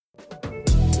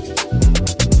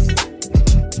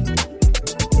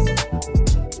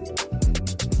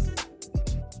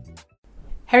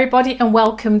Hey everybody, and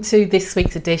welcome to this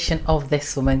week's edition of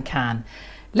This Woman Can.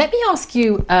 Let me ask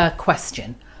you a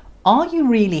question. Are you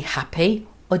really happy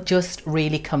or just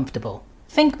really comfortable?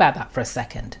 Think about that for a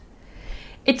second.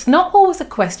 It's not always a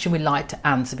question we like to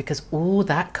answer because,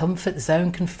 that comfort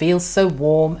zone can feel so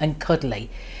warm and cuddly.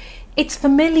 It's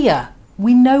familiar.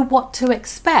 We know what to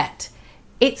expect.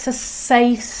 It's a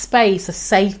safe space, a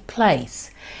safe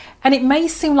place. And it may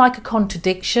seem like a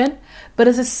contradiction, but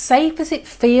as safe as it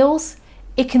feels,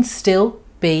 it can still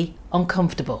be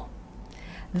uncomfortable.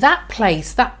 That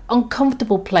place, that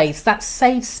uncomfortable place, that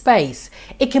safe space,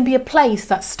 it can be a place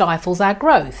that stifles our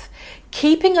growth,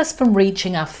 keeping us from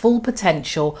reaching our full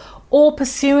potential or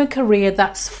pursuing a career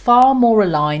that's far more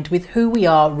aligned with who we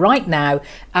are right now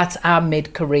at our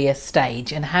mid-career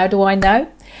stage. And how do I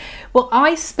know? Well,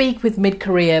 I speak with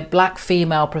mid-career Black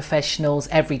female professionals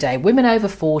every day, women over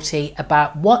 40,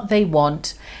 about what they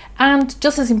want and,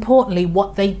 just as importantly,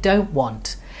 what they don't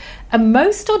want. And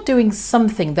most are doing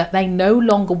something that they no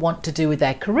longer want to do with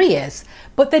their careers,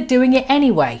 but they're doing it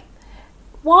anyway.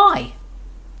 Why?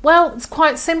 Well, it's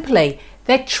quite simply,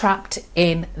 they're trapped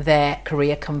in their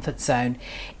career comfort zone.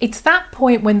 It's that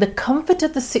point when the comfort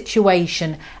of the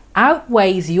situation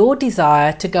outweighs your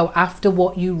desire to go after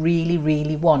what you really,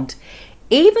 really want.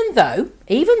 Even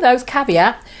those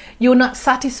caveat, you're not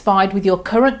satisfied with your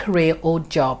current career or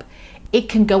job. It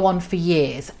can go on for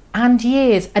years and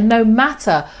years, and no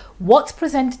matter what's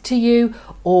presented to you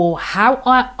or how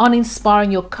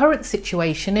uninspiring your current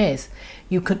situation is,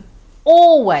 you can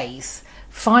always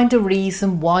find a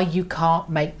reason why you can't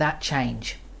make that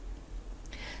change.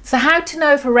 So how to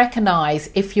know if or recognise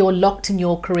if you're locked in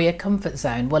your career comfort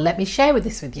zone? Well, let me share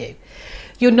this with you.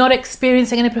 You're not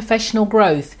experiencing any professional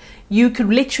growth. You could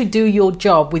literally do your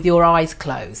job with your eyes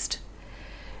closed.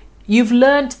 You've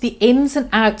learnt the ins and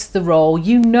outs of the role.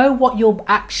 You know what your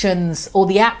actions or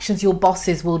the actions your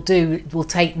bosses will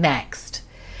take next.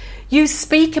 You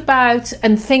speak about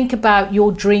and think about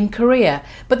your dream career,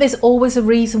 but there's always a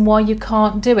reason why you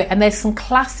can't do it. And there's some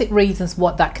classic reasons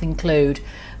what that can include.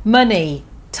 Money,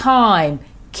 time,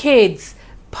 kids,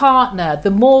 partner,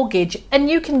 the mortgage, and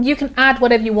you can add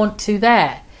whatever you want to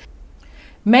there.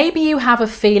 Maybe you have a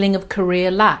feeling of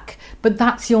career lack, but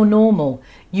that's your normal.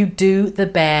 You do the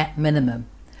bare minimum.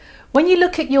 When you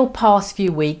look at your past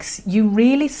few weeks, you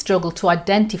really struggle to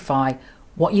identify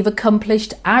what you've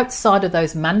accomplished outside of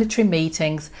those mandatory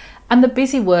meetings and the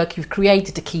busy work you've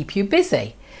created to keep you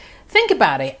busy. Think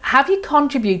about it. Have you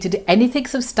contributed to anything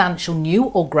substantial, new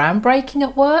or groundbreaking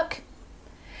at work?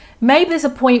 Maybe there's a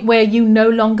point where you no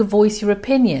longer voice your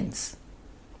opinions.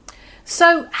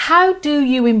 So how do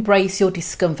you embrace your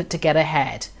discomfort to get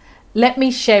ahead? Let me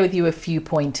share with you a few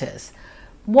pointers.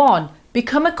 1.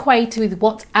 Become acquainted with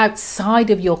what's outside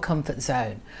of your comfort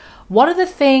zone. What are the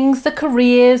things, the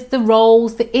careers, the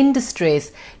roles, the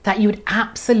industries that you would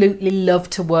absolutely love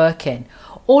to work in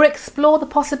or explore the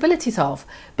possibilities of,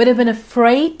 but have been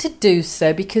afraid to do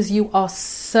so because you are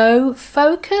so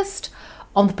focused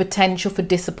on the potential for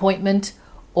disappointment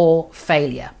or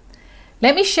failure?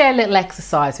 Let me share a little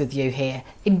exercise with you here.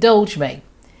 Indulge me.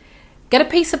 Get a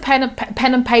piece of pen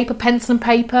and paper, pencil and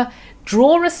paper,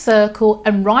 draw a circle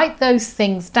and write those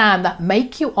things down that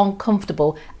make you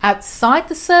uncomfortable outside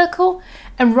the circle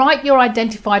and write your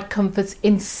identified comforts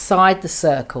inside the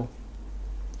circle.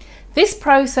 This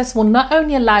process will not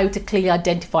only allow you to clearly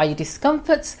identify your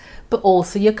discomforts, but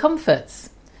also your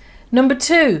comforts.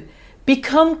 2,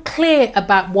 become clear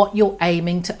about what you're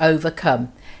aiming to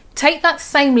overcome. Take that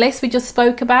same list we just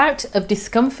spoke about of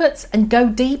discomforts and go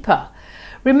deeper.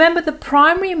 Remember, the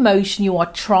primary emotion you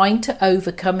are trying to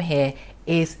overcome here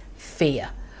is fear.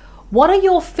 What are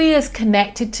your fears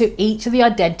connected to each of the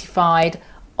identified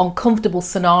uncomfortable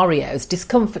scenarios,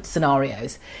 discomfort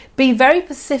scenarios? Be very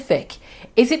specific.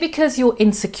 Is it because you're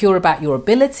insecure about your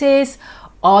abilities?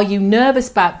 Are you nervous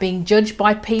about being judged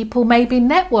by people, maybe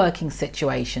networking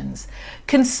situations?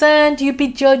 Concerned you'd be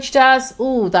judged as,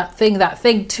 that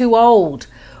thing, too old?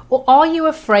 Or are you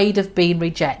afraid of being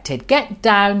rejected? Get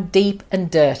down deep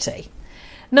and dirty.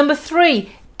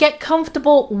 3, get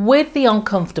comfortable with the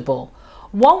uncomfortable.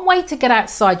 One way to get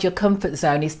outside your comfort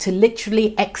zone is to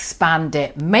literally expand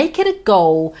it. Make it a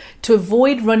goal to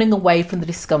avoid running away from the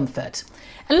discomfort.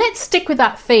 And let's stick with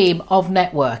that theme of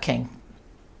networking.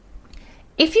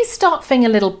 If you start feeling a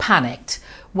little panicked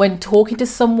when talking to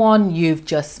someone you've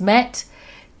just met,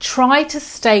 try to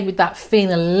stay with that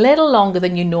feeling a little longer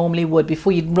than you normally would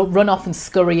before you run off and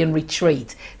scurry and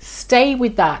retreat. Stay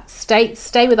with that. Stay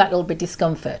with that little bit of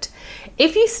discomfort.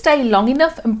 If you stay long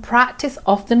enough and practice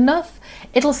often enough,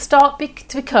 it'll start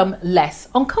to become less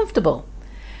uncomfortable.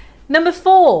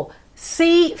 4,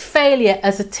 see failure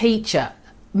as a teacher.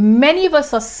 Many of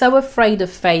us are so afraid of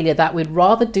failure that we'd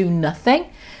rather do nothing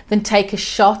than take a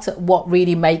shot at what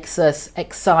really makes us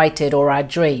excited or our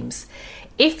dreams.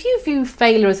 If you view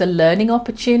failure as a learning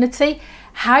opportunity,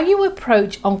 how you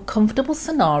approach uncomfortable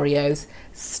scenarios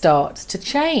starts to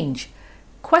change.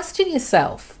 Question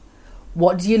yourself,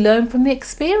 what do you learn from the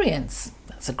experience?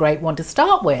 That's a great one to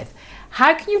start with.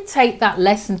 How can you take that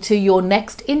lesson to your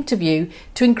next interview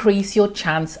to increase your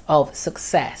chance of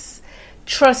success?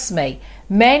 Trust me,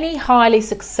 many highly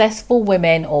successful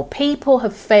women or people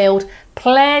have failed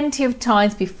plenty of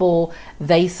times before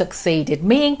they succeeded,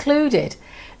 me included.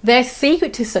 Their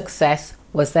secret to success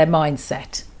was their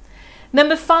mindset.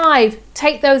 Number 5,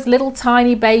 take those little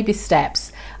tiny baby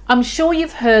steps. I'm sure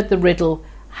you've heard the riddle,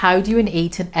 how do you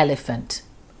eat an elephant?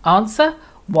 Answer,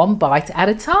 one bite at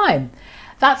a time.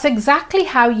 That's exactly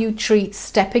how you treat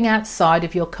stepping outside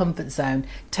of your comfort zone.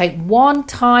 Take one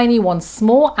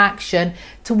small action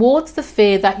towards the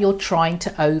fear that you're trying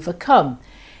to overcome.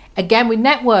 Again, with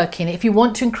networking, if you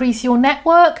want to increase your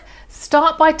network,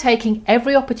 start by taking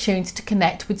every opportunity to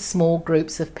connect with small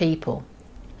groups of people.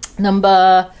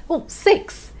 Number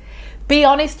 6, be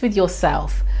honest with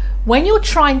yourself. When you're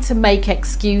trying to make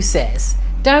excuses,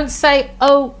 don't say,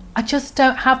 oh, I just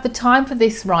don't have the time for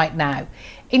this right now.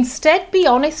 Instead, be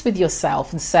honest with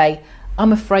yourself and say,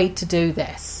 I'm afraid to do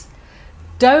this.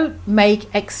 Don't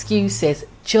make excuses,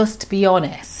 just be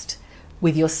honest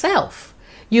with yourself.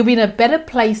 You'll be in a better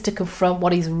place to confront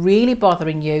what is really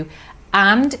bothering you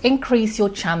and increase your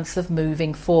chance of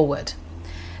moving forward.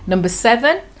 Number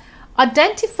 7,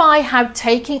 identify how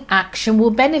taking action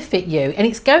will benefit you, and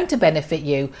it's going to benefit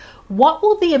you. What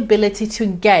will the ability to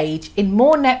engage in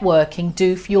more networking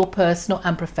do for your personal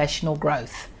and professional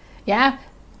growth? Yeah,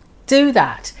 do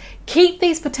that. Keep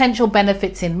these potential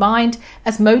benefits in mind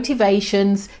as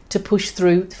motivations to push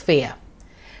through fear.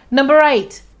 Number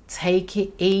 8, take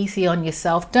it easy on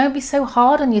yourself. Don't be so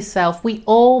hard on yourself. We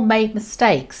all make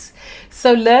mistakes.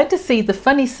 So learn to see the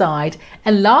funny side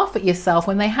and laugh at yourself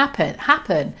when they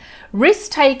happen.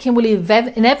 Risk taking will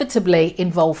inevitably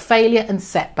involve failure and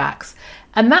setbacks.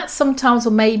 And that sometimes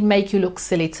will make you look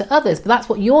silly to others, but that's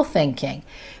what you're thinking.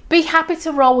 Be happy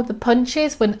to roll with the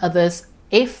punches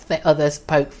if the others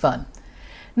poke fun.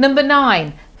 Number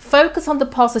 9, focus on the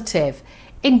positive.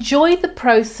 Enjoy the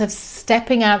process of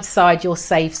stepping outside your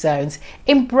safe zones.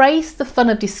 Embrace the fun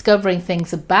of discovering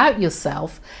things about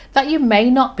yourself that you may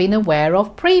not have been aware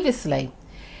of previously.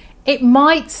 It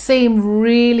might seem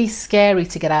really scary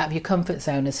to get out of your comfort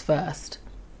zone as first.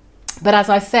 But as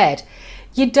I said,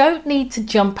 you don't need to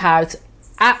jump out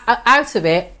of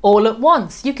it all at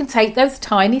once. You can take those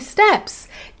tiny steps.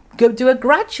 Go do a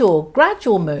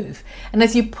gradual move. And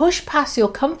as you push past your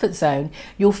comfort zone,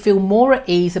 you'll feel more at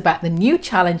ease about the new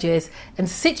challenges and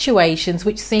situations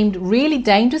which seemed really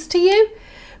dangerous to you.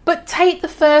 But take the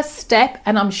first step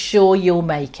and I'm sure you'll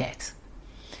make it.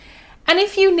 And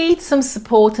if you need some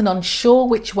support and unsure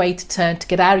which way to turn to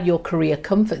get out of your career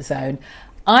comfort zone,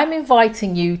 I'm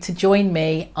inviting you to join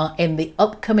me in the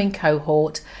upcoming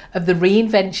cohort of the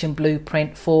Reinvention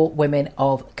Blueprint for Women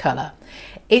of Colour.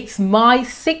 It's my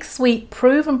 6-week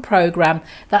proven program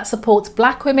that supports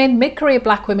black women, mid-career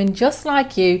black women just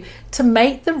like you, to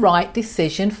make the right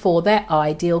decision for their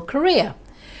ideal career.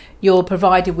 You're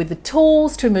provided with the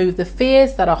tools to remove the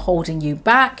fears that are holding you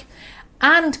back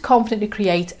and confidently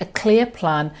create a clear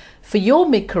plan for your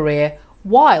mid-career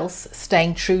whilst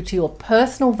staying true to your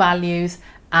personal values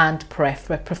and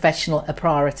professional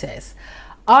priorities.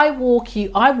 I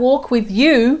walk with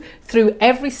you through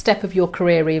every step of your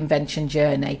career reinvention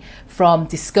journey, from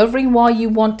discovering why you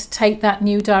want to take that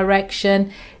new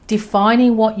direction,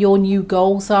 defining what your new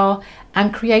goals are,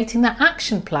 and creating that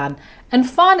action plan, and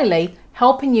finally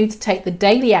helping you to take the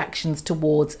daily actions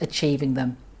towards achieving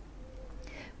them.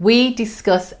 We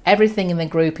discuss everything in the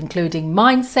group, including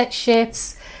mindset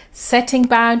shifts, setting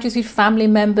boundaries with family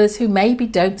members who maybe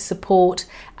don't support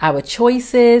our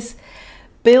choices,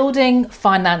 building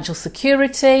financial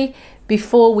security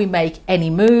before we make any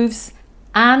moves,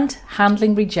 and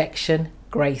handling rejection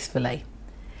gracefully.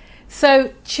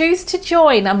 So choose to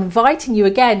join. I'm inviting you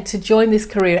again to join this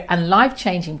career and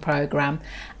life-changing program.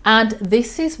 And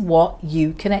this is what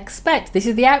you can expect. This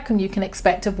is the outcome you can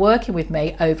expect of working with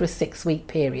me over a 6-week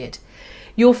period.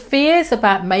 Your fears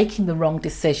about making the wrong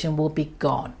decision will be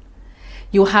gone.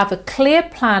 You'll have a clear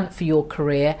plan for your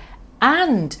career,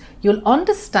 and you'll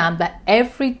understand that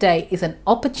every day is an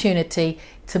opportunity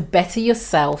to better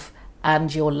yourself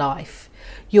and your life.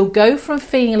 You'll go from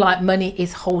feeling like money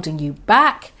is holding you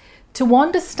back to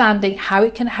understanding how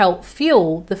it can help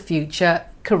fuel the future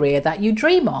career that you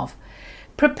dream of.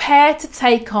 Prepare to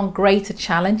take on greater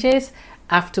challenges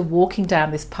after walking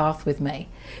down this path with me,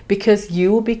 because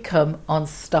you will become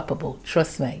unstoppable.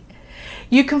 Trust me.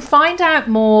 You can find out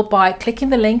more by clicking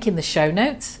the link in the show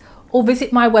notes, or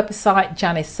visit my website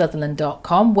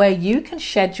janicesutherland.com, where you can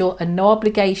schedule a no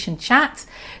obligation chat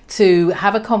to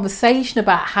have a conversation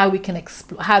about how we can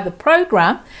how the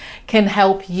program can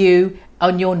help you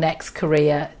on your next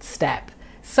career step.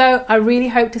 So I really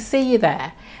hope to see you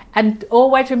there. And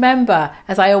always remember,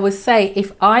 as I always say,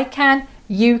 if I can,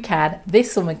 you can,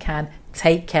 this woman can.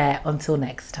 Take care until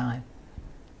next time.